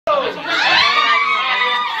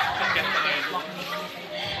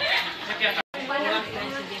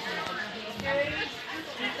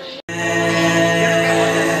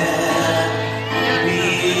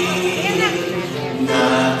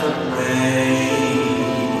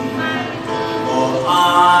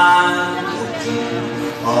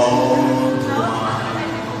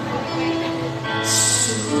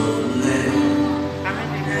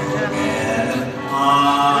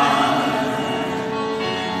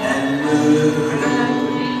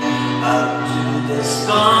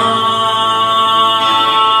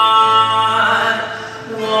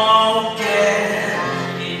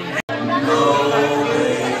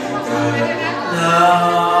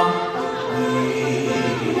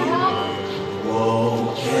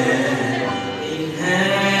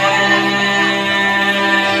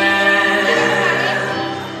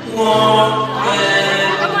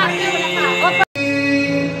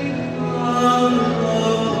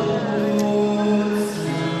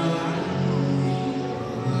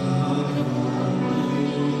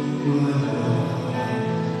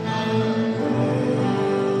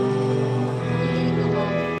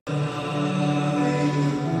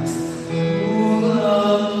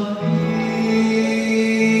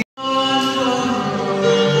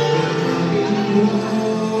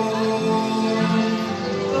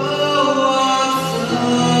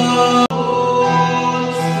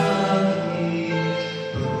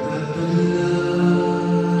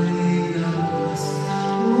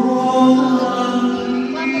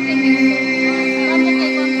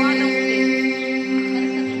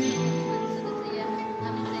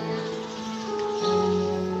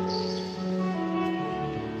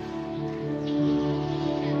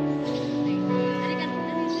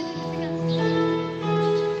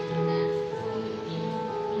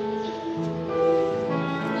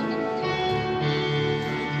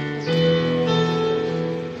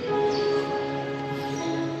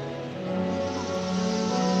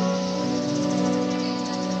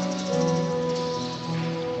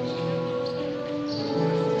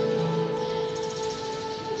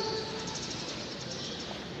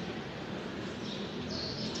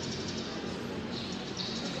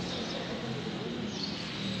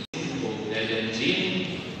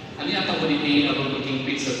Ani atau buniti aron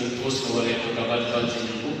magingpit sa bugos na walay pagkabadbad sa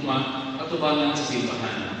inyong ugma at tubangan sa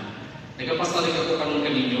simbahan. Nagapastalik ako karon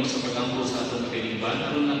kaninyo sa pag-ampo sa atong kailiban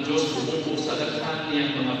aron ang Diyos bumungko sa daghan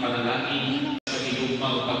niyang mga panalangin sa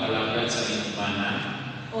gigugma o pag-alagad sa inyong bana.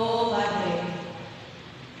 Oo, Padre.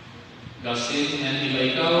 Gasin nga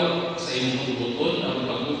nila ikaw sa imong pagbuton aron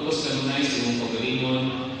pagbukos kanunay sa imong pagalingon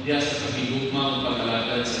diya sa pagigugma o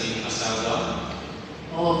pag-alagad sa inyong asawa.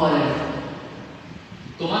 Oo, Padre.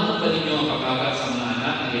 Tumanong ba ninyo ang pag-agat sa mga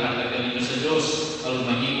anak na ihatag ninyo sa Diyos aron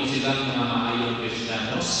mahimo silang mga maayong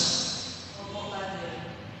Kristiyanos? Opo, Padre.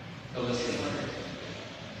 Kasi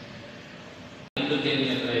ito din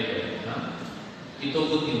na tayo, ha?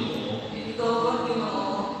 Itugod Ginoo. Itugod Ginoo.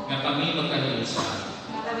 Nga kami magkahiusa.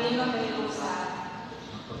 Nga kami magkahiusa.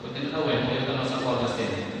 Pagpunta na awin, kaya ito na sa oras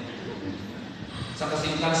din. Sa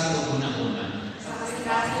kasingkasi o una-una. Sa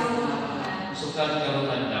kasingkasi o una-una. Sukat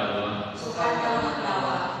karoon dawa. Sukat karoon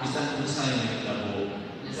dawa. Bisan unsay nga hitabo.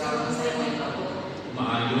 Bisan unsay nga hitabo.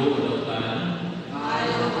 Maayo o dautan.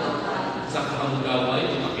 Maayo o dautan. Sa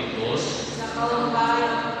kahangagaway o kapitos. Sa kahangagaway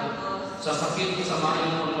o kapitos. Sa sakit o sa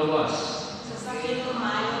maayong panglawas. Sa sakit o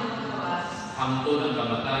maayong panglawas. Hangtod ang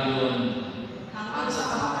kamatayon. Hangtod sa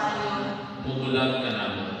kamatayon. Mubulag ka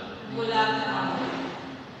namo. Mubulag ka namo.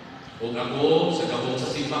 Ug ako sa gabong sa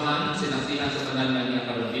simbahan, sinasihan sa tanan nga niya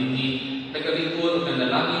karon dinhi, tagalingkod ug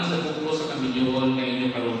nanalangin sa buklo sa kaminyoon nga inyo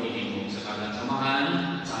karon gihimo sa kanang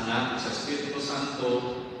samahan, sa Anak ug sa Espiritu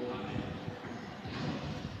Santo. Amen.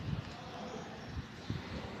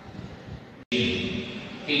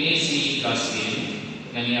 Kini si Gaskin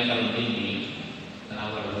nga niya karon dinhi,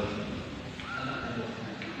 tanawar ro.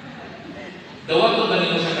 Dawaton ba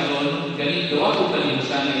nimo siya karon? Dawaton ba nimo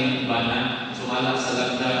siya nga iyong bana? Sumala sa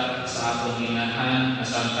lagda sa atong hinahan na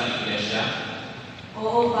Santa Iglesia?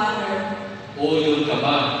 Oo, Father. O yun ka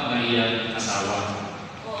ba na iyang asawa?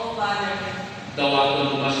 Oo, Father.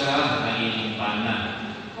 Dawaton mo ba siya na iyong bana?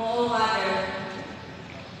 Oo, Father.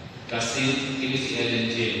 Kasi kini si Ellen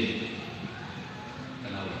J.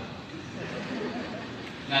 Kanawa.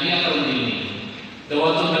 Nga niya karon dinhi.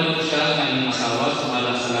 Dawaton ba nimo siya na iyong asawa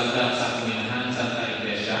sumala sa lagda sa atong hinahan Santa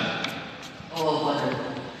Iglesia? Oo,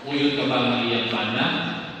 Father. Uyod ka ba ng iyang bana?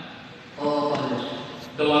 Oo, Father.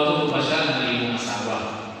 Dawaton mo ba siya ng iyong asawa?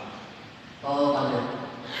 Oo, Father.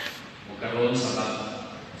 O karon sa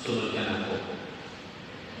sunod ka na po.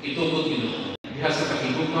 Itugod Ginoo. Diha sa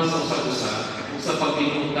pakigugma sa usa-usa, ug sa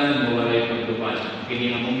pagtinutan mo walay pagtubad.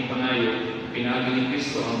 Kini among ipangayo, pinaagi ni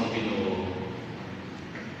Kristo ang among Ginoo.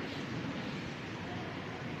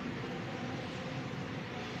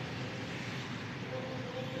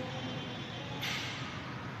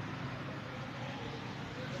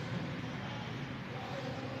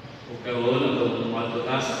 Karon ang tumutuwa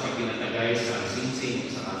ta sa pagkinatagay sa singsing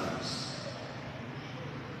sa atas.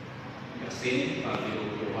 Kasi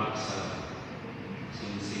pagkinukuha sa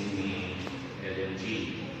singsing ni Ellen G.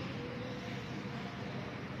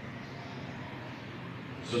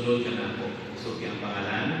 Sunod ka na po. So, ang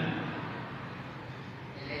pangalan.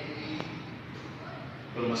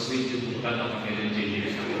 Pero mas sweet yung bukan na kami rin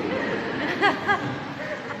J.J.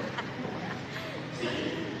 Sige.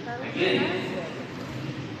 Again.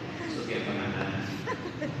 So, ang pangalan.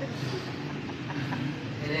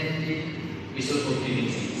 Isod ko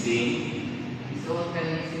pinisinsing.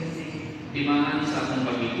 Timaan sa akong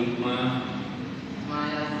pagigugma.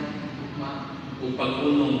 O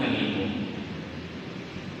pag-unong kanimo.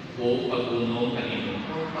 O pag-unong kanimo.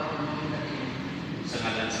 Sa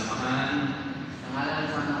ngalan samahan.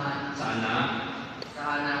 Sa anak.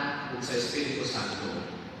 O sa Espiritu Santo.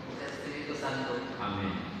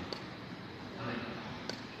 Amen.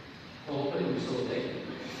 O, pwede mo gusto tayo.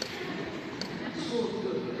 So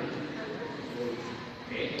good.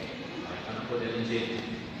 Okay. Ano po din din?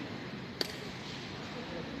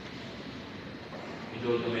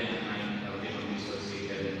 Idol kami ang main kalau dia bisa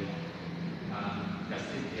si kalian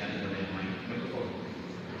kasih yang ada main microphone.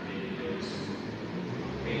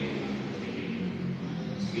 Okay.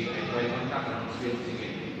 Sige, ay try kontak kalau mesti sige.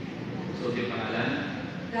 So dia pangalan.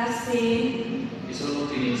 Justin.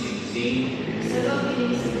 Disuruh tining-sing.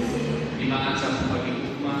 Dimakan sa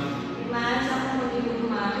pagigugma.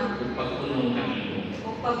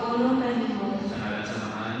 Pagpunong kanimo. Sa ngalan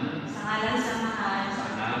samahan. Sa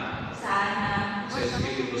anak. Sa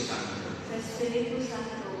Espiritu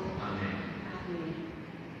Santo. Amen.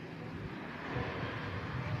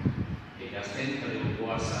 Okay, Justin,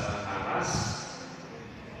 kaluluwa sa aras.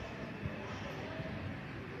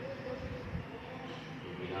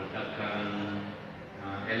 Pinagdagan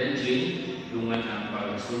Ellen G. Lungan ang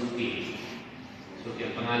pagsulti. Sulti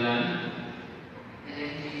ang pangalan.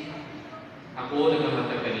 Ako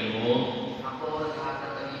naghahatag kanimo.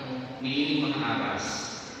 Niining mga aras.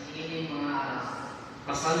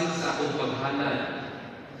 Pasalit sa akong paghalad.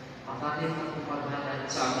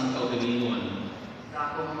 Sa akong kaugalingon.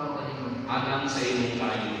 Alang sa imong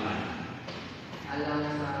kaayuhan.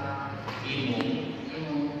 Imong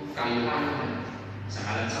kaayuhan. Sa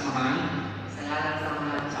ngalan samahan.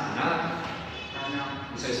 Sa anak.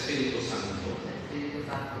 Sa Espiritu Santo.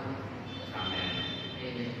 Amen.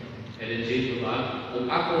 Ellen J. Tubag, kung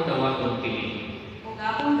akong dawaton kini. Kung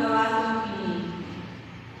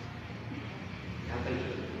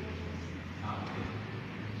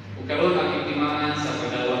karoon ang itimaan sa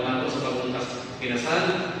pagdawat nato sa bagong kinasal,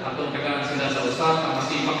 atong kagaan sila sa usap, ang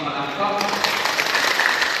masipag malakpak.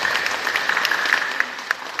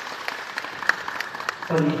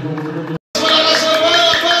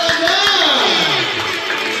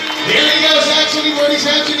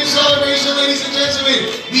 Ladies and gentlemen,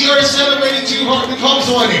 we are celebrating two heartbeat comes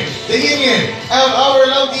one. The union of our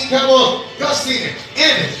lovely couple, Justin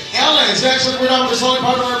and Ellen. So actually, we're not just only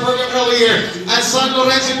part of our program earlier at San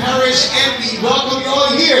Lorenzo Parish, and we welcome you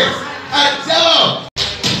all here at Dello.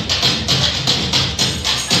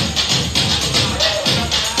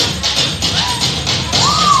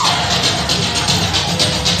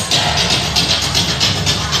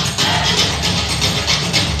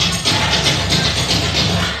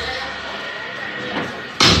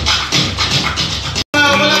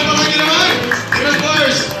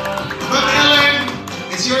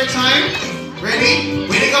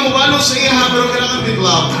 Sa iya, pero kailangan bigla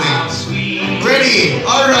ako next. Ready?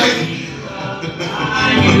 Alright.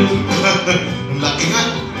 Ang laki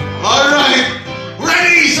nga. Alright.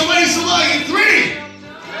 Ready? Sabay-sabay in 3,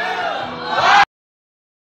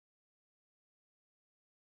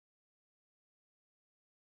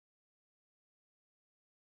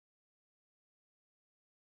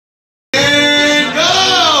 2, and go!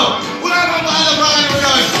 Wala bang maalabakan mo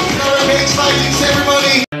doon? Our main exciting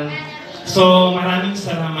ceremony. So, maraming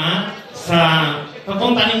salamat sa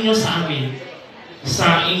pagpunta ninyo sa amin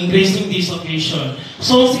sa Embracing this occasion.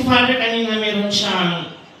 So, si Father kanina meron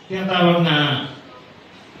siyang tinatawag na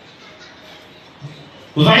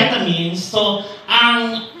vitamins. So,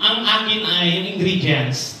 ang akin ay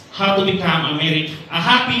ingredients how to become a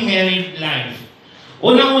happy married life.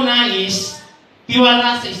 Unang-una is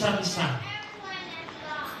tiwala sa isa't isa.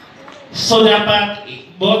 So, dapat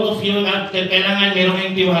both of you kailangan meron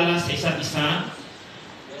kayong tiwala sa isa't isa.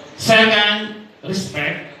 Second,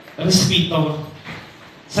 respeto.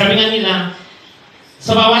 Sabi nga nila,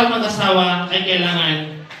 sa bawat mag-asawa ay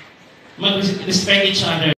kailangan mag-respect each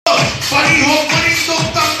other. Pareho, pareho,